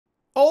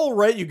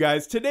Alright, you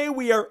guys, today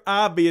we are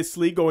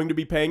obviously going to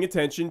be paying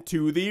attention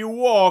to the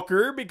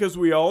walker because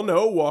we all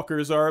know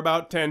walkers are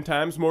about 10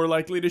 times more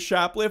likely to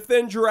shoplift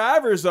than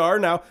drivers are.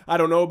 Now, I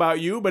don't know about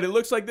you, but it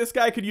looks like this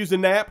guy could use a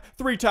nap,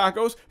 3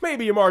 tacos,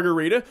 maybe a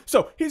margarita.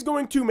 So he's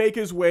going to make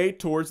his way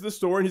towards the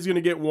store and he's going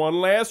to get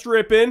one last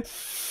rip in.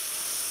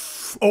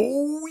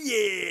 Oh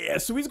yeah,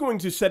 so he's going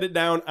to set it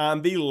down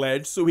on the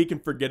ledge so he can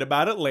forget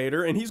about it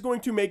later, and he's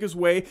going to make his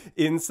way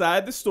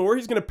inside the store.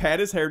 He's going to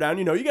pat his hair down.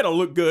 You know, you got to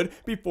look good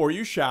before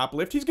you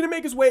shoplift. He's going to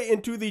make his way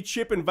into the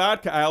chip and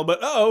vodka aisle,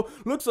 but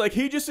looks like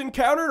he just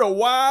encountered a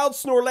wild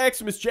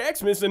Snorlaximus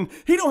Jacksmus, and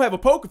he don't have a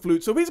poker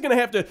flute, so he's going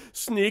to have to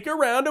sneak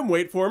around and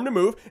wait for him to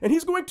move, and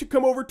he's going to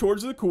come over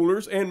towards the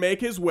coolers and make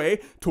his way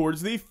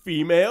towards the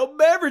female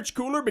beverage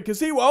cooler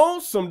because he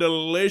wants some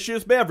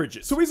delicious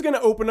beverages. So he's going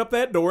to open up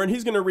that door, and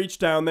he's going to reach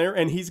down there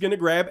and he's going to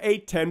grab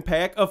a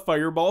 10-pack of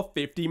Fireball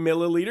 50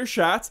 milliliter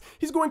shots.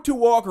 He's going to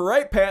walk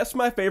right past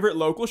my favorite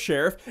local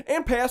sheriff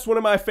and past one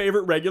of my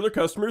favorite regular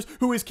customers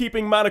who is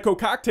keeping Monaco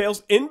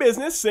cocktails in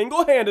business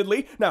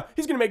single-handedly. Now,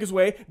 he's going to make his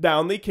way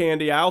down the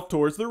candy aisle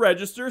towards the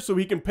register so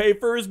he can pay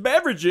for his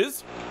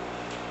beverages.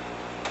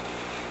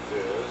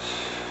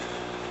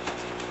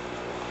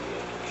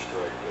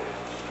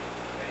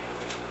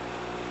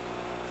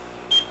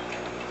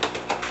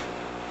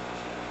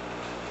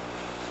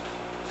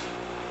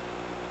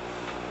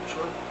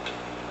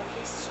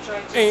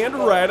 And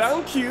right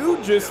on cue,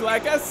 just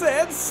like I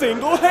said,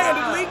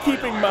 single-handedly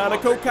keeping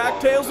Monaco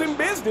cocktails in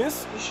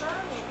business. You sure?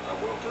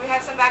 Do we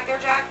have some back there,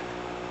 Jack?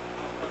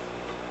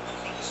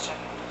 I'm just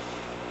checking.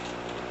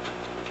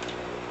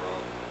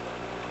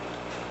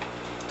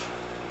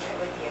 Right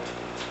with you.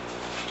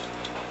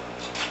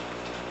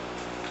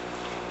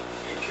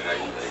 And can I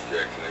use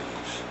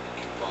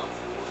coupon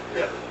for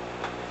it?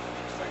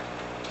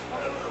 I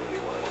don't know what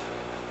you want.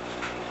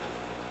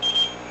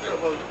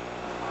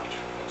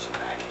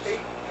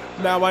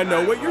 Now I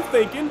know what you're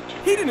thinking.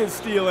 He didn't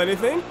steal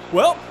anything.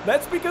 Well,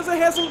 that's because it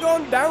hasn't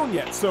gone down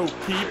yet, so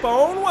keep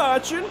on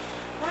watching.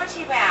 Not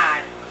too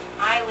bad.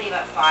 I leave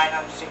at 5.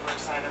 I'm super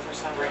excited for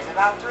some reason.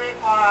 About 3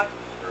 o'clock.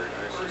 Very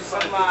nice.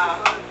 Some,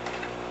 I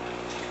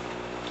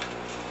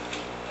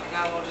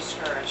got a little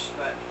discouraged,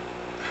 but...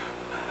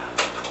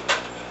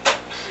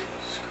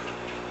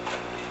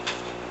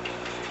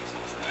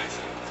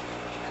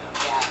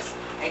 Yes,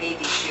 I need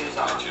these shoes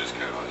on.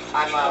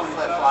 I'm a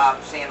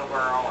flip-flop sandal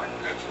girl, and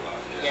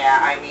yeah,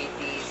 I need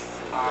these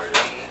on me.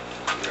 Yeah,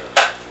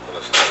 but I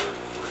started at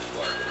 3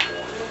 o'clock in the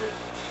morning.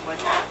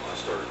 What's that? I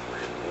started at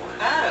 3 in the morning.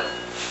 Oh.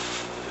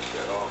 Just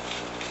got off.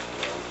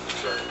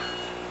 Sorry.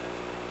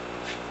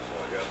 So I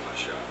got my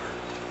shower.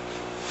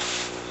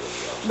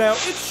 Now,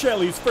 it's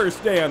Shelly's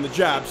first day on the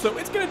job, so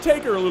it's going to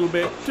take her a little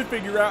bit to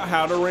figure out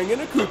how to ring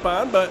in a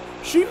coupon, but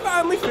she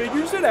finally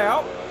figures it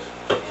out.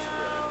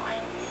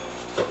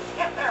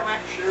 Yep, there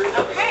went.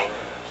 Okay.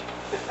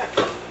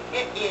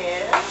 It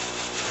is.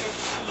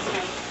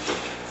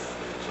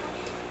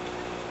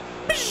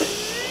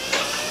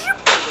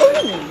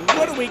 Ooh,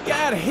 what do we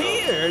got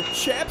here?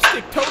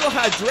 Chapstick Total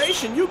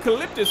Hydration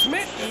Eucalyptus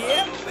Mint.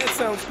 Yep, that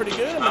sounds pretty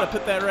good. I'm going to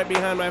put that right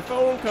behind my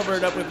phone, cover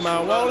it up with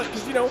my wallet,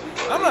 because, you know,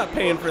 I'm not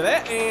paying for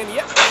that. And,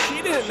 yep,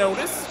 she didn't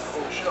notice.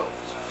 Thank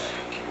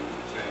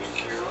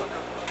you.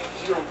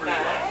 You're doing pretty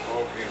well. I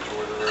hope you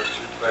enjoy the rest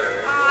of your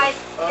day. I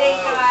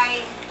think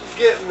I...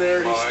 He's getting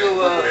there. He's still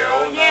yeah,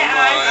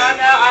 I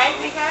know. I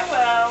think I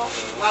will.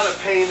 a lot of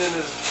pain in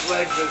his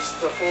leg. This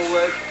the full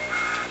leg.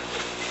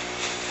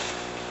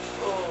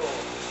 Oh.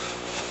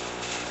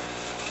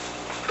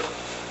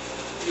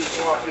 He was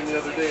walking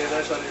the other day, and I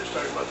thought he was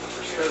talking about the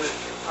prosthetic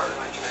part of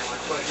my trailer.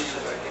 But he's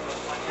like,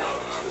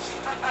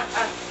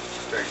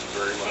 Thank you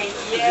very much. Thank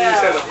he you.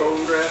 just had a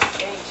bone graft.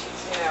 Thank you,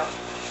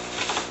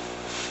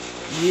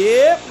 too.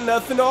 Yep,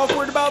 nothing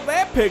awkward about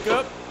that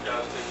pickup.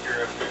 Guys, take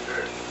care. Have a good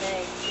day.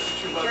 Thanks.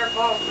 Be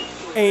careful.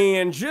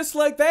 And just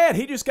like that,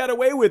 he just got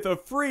away with a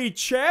free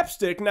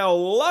chapstick. Now,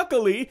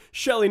 luckily,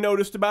 Shelly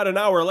noticed about an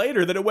hour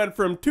later that it went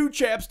from 2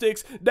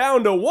 chapsticks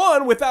down to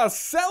 1 without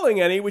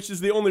selling any, which is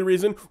the only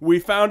reason we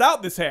found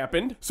out this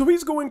happened. So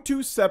he's going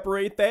to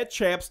separate that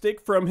chapstick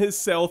from his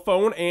cell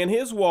phone and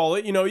his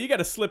wallet. You know, you got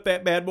to slip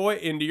that bad boy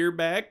into your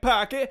back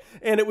pocket.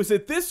 And it was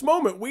at this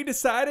moment we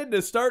decided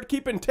to start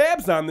keeping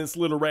tabs on this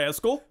little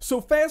rascal.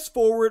 So fast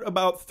forward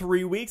about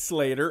 3 weeks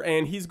later,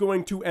 and he's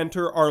going to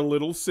enter our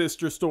little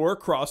sister store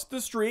across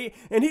the street,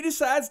 and he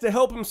decides to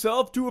help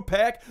himself to a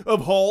pack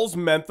of Hall's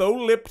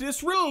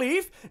Mentholyptus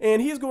Relief,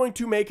 and he's going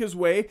to make his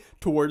way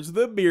towards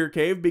the beer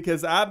cave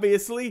because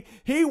obviously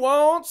he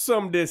wants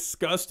some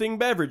disgusting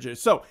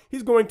beverages. So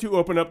he's going to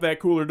open up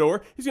that cooler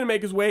door, he's going to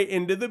make his way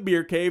into the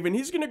beer cave, and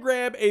he's going to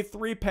grab a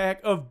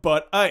 3-pack of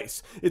Butt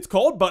Ice. It's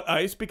called Butt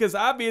Ice because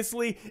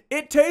obviously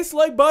it tastes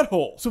like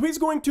butthole. So he's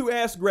going to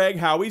ask Greg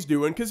how he's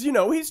doing because, you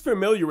know, he's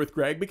familiar with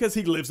Greg because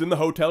he lives in the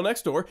hotel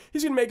next door.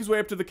 He's going to make his way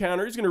up to the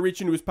counter, he's going to reach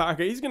into his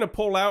pocket, he's going to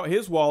pull out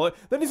his wallet.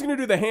 Then he's going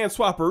to do the hand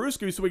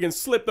swap-a-rooski so he can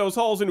slip those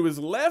holes into his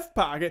left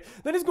pocket.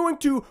 Then he's going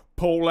to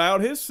pull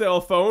out his cell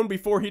phone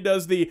before he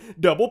does the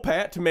double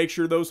pat to make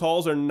sure those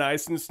holes are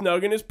nice and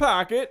snug in his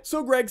pocket.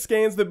 So Greg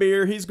scans the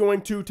beer. He's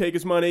going to take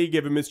his money,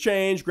 give him his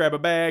change, grab a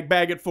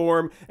bag it for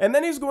him, and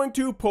then he's going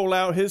to pull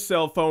out his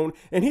cell phone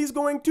and he's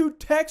going to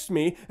text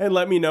me and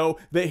let me know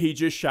that he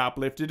just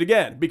shoplifted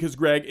again, because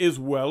Greg is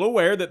well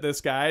aware that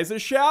this guy is a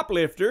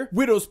shoplifter.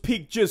 Widow's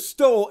Peak just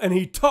stole and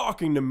he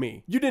talking to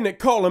me. You didn't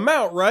call him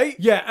out, right?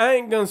 Yeah, I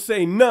ain't gonna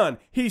say none.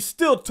 He's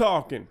still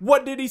talking.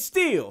 What did he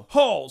steal?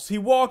 Halls. He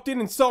walked in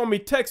and saw me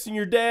texting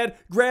your dad,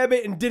 grab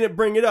it and didn't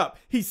bring it up.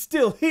 He's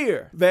still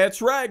here.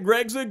 That's right,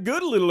 Greg's a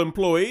good little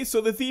employee, so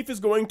the thief is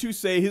going to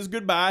say his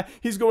goodbye.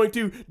 He's going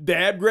to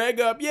dab Greg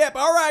up. Yep,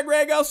 all right,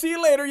 Greg, I'll see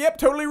you later. Yep,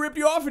 totally ripped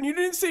you off and you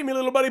didn't see me,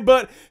 little buddy,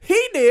 but he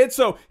did,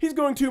 so he's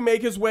going to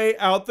make his way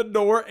out the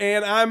door,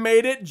 and I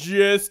made it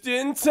just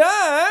in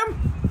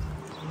time.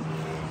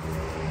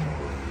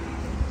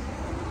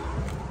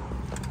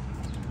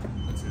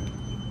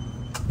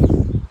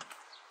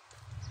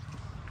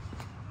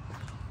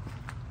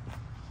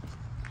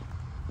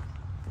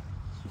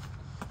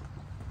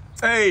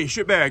 Hey,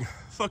 shitbag.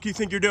 Fuck you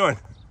think you're doing?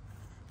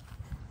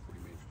 What do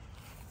you mean?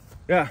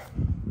 Yeah.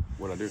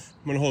 What'd I do?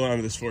 I'm gonna hold on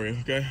to this for you,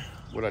 okay?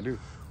 What'd I do?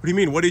 What do you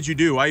mean, what did you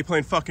do? Why are you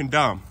playing fucking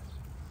dumb?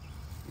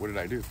 What did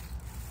I do?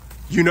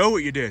 You know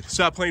what you did.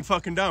 Stop playing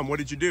fucking dumb. What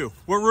did you do?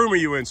 What room are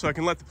you in so I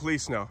can let the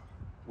police know?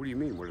 What do you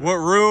mean? What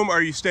room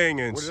are you staying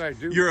in? What did I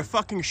do? You're a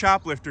fucking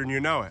shoplifter and you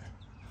know it.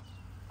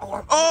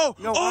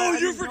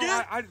 You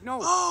forget? No,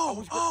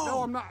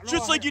 I'm not. No,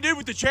 Just like you did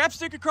with the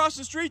chapstick across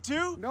the street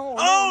too? No.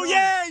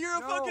 Yeah, you're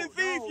a fucking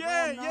thief.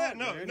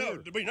 No,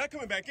 But you're not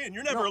coming back in.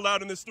 You're never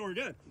allowed in this store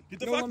again. Get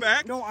the fuck I'm-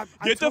 back. no, I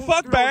Get the told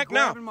fuck you I back was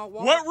now. grabbing my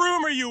wallet. What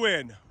room are you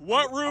in?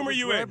 What room are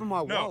you in? grabbing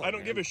my No, wallet, I don't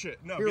man. give a shit.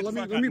 No, Here, get let the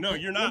me- fuck let out. me No, pay-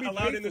 you're let not me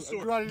allowed pay in this for it.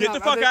 store. I did Get not- the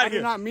fuck I out of did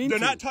here. not mean Do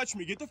to. not touch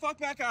me. Get the fuck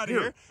back out of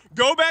Here. here.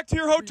 Go back to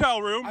your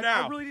hotel room I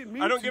now. really didn't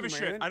mean I don't to, give a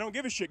shit. man. I don't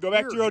give a shit. Go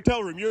back to Here. your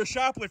hotel room. You're a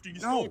shoplifter. You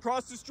stole No.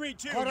 across the street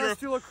too. How did You're I a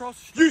steal across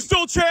the street? You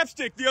stole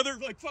chapstick the other,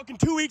 like, fucking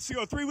 2 weeks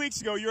ago, 3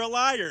 weeks ago. You're a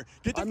liar.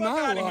 Get the I'm fuck not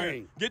out of here.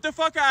 lying. Get the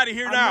fuck out of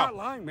here I'm now. not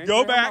lying, man.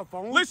 Go Can I have back. my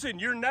phone? Listen,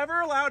 you're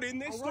never allowed in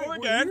this All right, store well,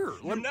 again. here.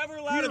 You're Let- never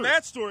allowed in here.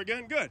 that store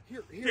again. Good.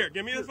 Here,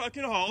 Give me here. the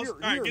fucking halls. Here, All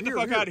right, here, get the here,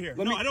 fuck here. out of here.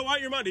 Let No, me- I don't want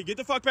your money. Get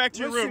the fuck back to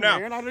your Listen, room now.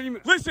 man, I didn't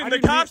even- Listen, I the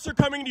didn't cops are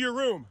coming to your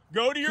room.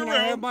 Go to your Can room.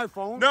 I have my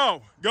phone?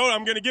 No. Go.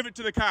 I'm going to give it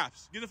to the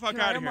cops. Get the fuck Can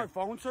out I of have here. my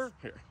phone, sir?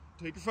 Here.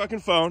 Take your fucking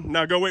phone.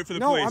 Now go wait for the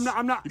No, police.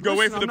 I'm not. You go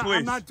wait for the listen, police.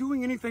 I'm not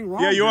doing anything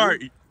wrong. Yeah, you are.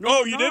 dude. No,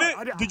 Oh, I'm you not.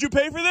 did it? Did you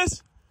pay for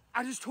this?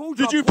 I just told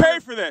you. Did I you pulled pay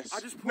it- for this? I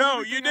just pulled No,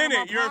 everything you out of my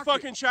didn't. You're a pocket.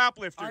 fucking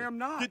shoplifter. I am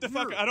not. Get the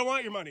fuck. Here. I don't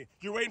want your money.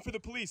 You're waiting for the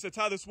police. That's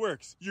how this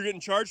works. You're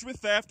getting charged with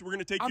theft. We're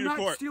gonna take I'm you to not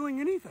court. stealing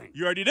anything.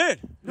 You already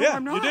did. No, yeah,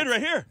 I'm not. you did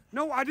right here.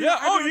 No, I didn't. Yeah.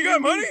 I Oh, didn't you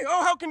got mean- money?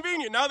 Oh, how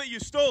convenient. Now that you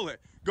stole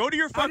it, go to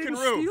your I fucking didn't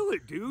room. steal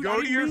it, dude. I Go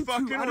to didn't your mean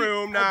fucking I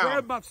room didn't- now. I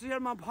grabbed my shit out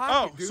of my Oh,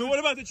 pocket, dude. so what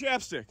about the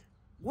chapstick?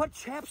 What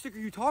chapstick are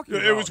you talking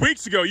about? It was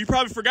weeks ago. You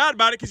probably forgot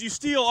about it because you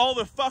steal all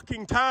the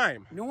fucking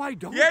time. No, I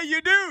don't. Yeah, you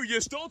do.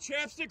 You stole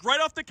chapstick right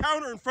off the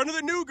counter in front of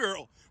the new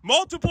girl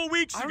multiple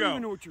weeks ago. I don't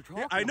even know what you're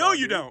talking I know about,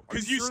 you dude. don't, Are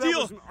because you you sure that steal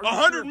wasn't- are you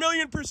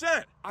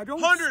 100,000,000%. I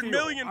don't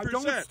 100,000,000%. steal.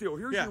 I don't steal.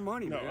 Here's yeah. your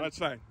money, No, man. that's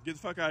fine. Get the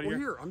fuck out of Well,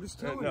 here. here, I'm just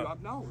telling no. you.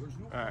 No, there's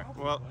no All right.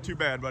 problem. Well, too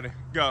bad, buddy.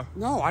 Go.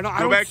 No, I don't. I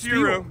Go don't back to steal.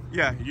 your room.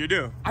 Yeah, you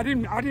do. I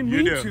didn't You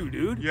mean do. to,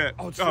 dude. Yeah.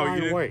 Oh, it's you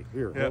flying did. away.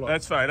 Here, Yeah, hold on.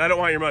 that's fine. I don't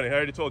want your money. I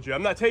already told you.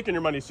 I'm not taking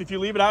your money. So if you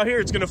leave it out here,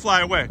 it's gonna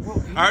fly away.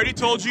 Well, I already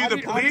told you. I The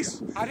didn't-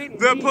 police. I didn't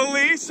The mean-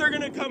 police are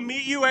gonna come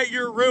meet you at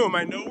your room.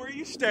 I know where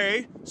you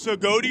stay. So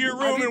go to your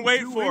I room didn't and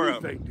wait do for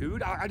anything, them.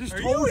 dude. I just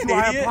Are told you an you.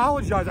 I idiot?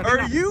 apologize. I did Are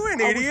not- you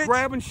an I idiot? was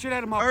grabbing shit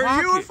out of my Are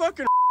pocket. you a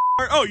fucking?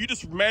 Oh, you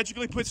just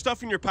magically put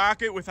stuff in your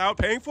pocket without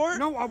paying for it?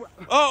 No,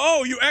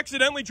 Oh, you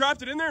accidentally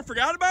dropped it in there and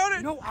forgot about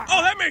it? No,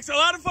 Oh, that makes a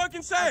lot of fucking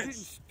I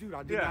sense. didn't, dude.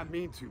 I did not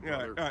mean to, Yeah.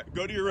 brother. All right,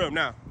 go to your room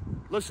now.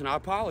 Listen, I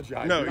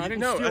apologize. No, man. I didn't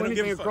no, steal I don't give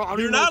anything a fuck. across. I don't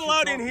You're even know not what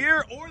allowed in talking-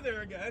 here or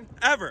there again,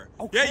 ever.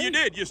 Okay. Yeah, you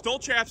did. You stole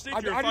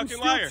chapstick. You're a I fucking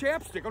didn't liar. steal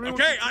chapstick. I don't know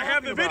what Okay, you're I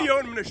have the talking video about.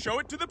 and I'm going to show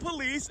it to the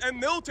police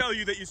and they'll tell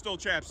you that you stole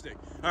chapstick.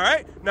 All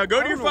right? Now go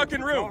to I your don't know what fucking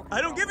you're room. talking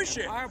I don't about. give a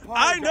shit. I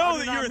apologize. I know I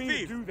did that not you're a mean to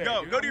thief. do that,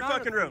 Go dude. to I'm your not a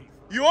fucking room. thief.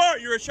 You are.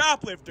 You're a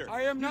shoplifter.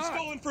 I am not. You've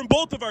stolen from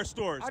both of our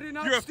stores. I did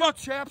not You're a steal fuck.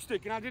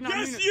 chapstick, and I did not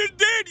mean Yes, it. you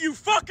did. You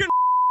fucking.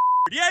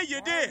 Yeah, you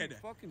Why are did.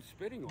 fucking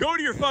spitting on Go me?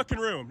 to your fucking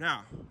room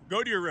now.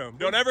 Go to your room.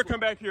 Don't ever come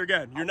back here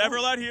again. You're never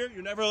allowed here.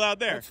 You're never allowed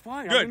there. That's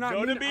fine. I Good. did not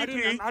Go to mean-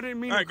 BP. I didn't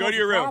mean All to right, go cause to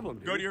your a room. problem,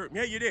 Go to dude. your.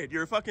 Yeah, you did.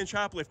 You're a fucking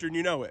shoplifter and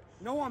you know it.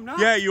 No, I'm not.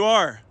 Yeah, you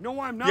are. No,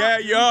 I'm not. Yeah,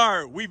 dude. you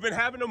are. We've been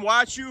having them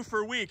watch you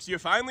for weeks. You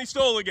finally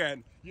stole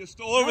again. You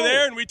stole over No.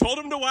 there, and we told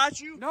them to watch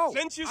you. No.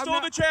 Since you I'm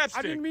stole not- the chapstick.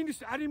 I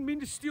didn't mean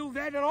to steal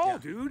that at all,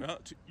 dude. Well,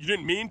 you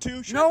didn't mean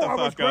to? Shut No, the I fuck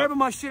was up. grabbing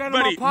my shit out of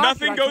Buddy, my pocket.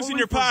 nothing I goes in totally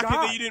your pocket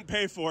forgot. that you didn't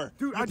pay for.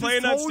 Dude, You're I just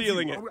planning on told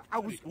stealing you. it. I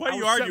What are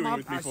you was set arguing my-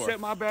 with me I for? set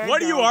my bag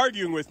What are you down.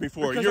 arguing with me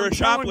for? Because You're I'm a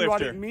telling you I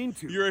shoplifter. didn't mean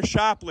to. You're a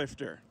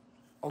shoplifter.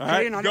 Okay, All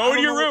right, and go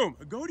to your room.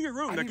 Go to your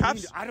room. The I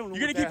cops. I don't know.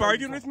 You're what gonna keep the hell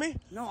arguing you're with me?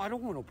 No, I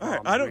don't want no All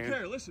problems. right, I don't man.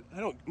 care. Listen, I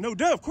don't. No,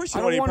 duh. Of course you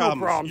I don't don't want any want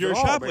no problems. problems You're a at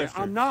all, man.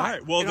 shoplifter. I'm not. All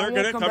right. Well, And I they're won't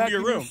gonna come come back to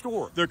your in your room.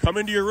 store. They're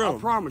coming to your room. I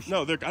promise you.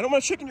 No, I don't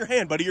want to shake in your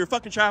hand, buddy. You're a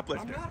fucking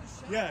shoplifter. I'm not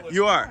a Yeah, shoplifter.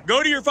 you are.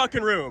 Go to your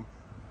fucking room.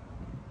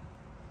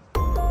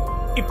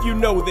 If you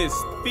know this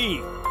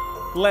thief,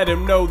 let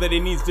him know that he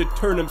needs to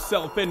turn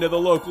himself into the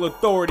local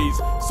authorities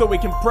so we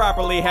can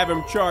properly have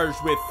him charged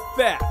with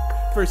theft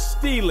for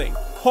stealing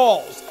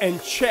Halls and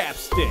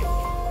ChapStick.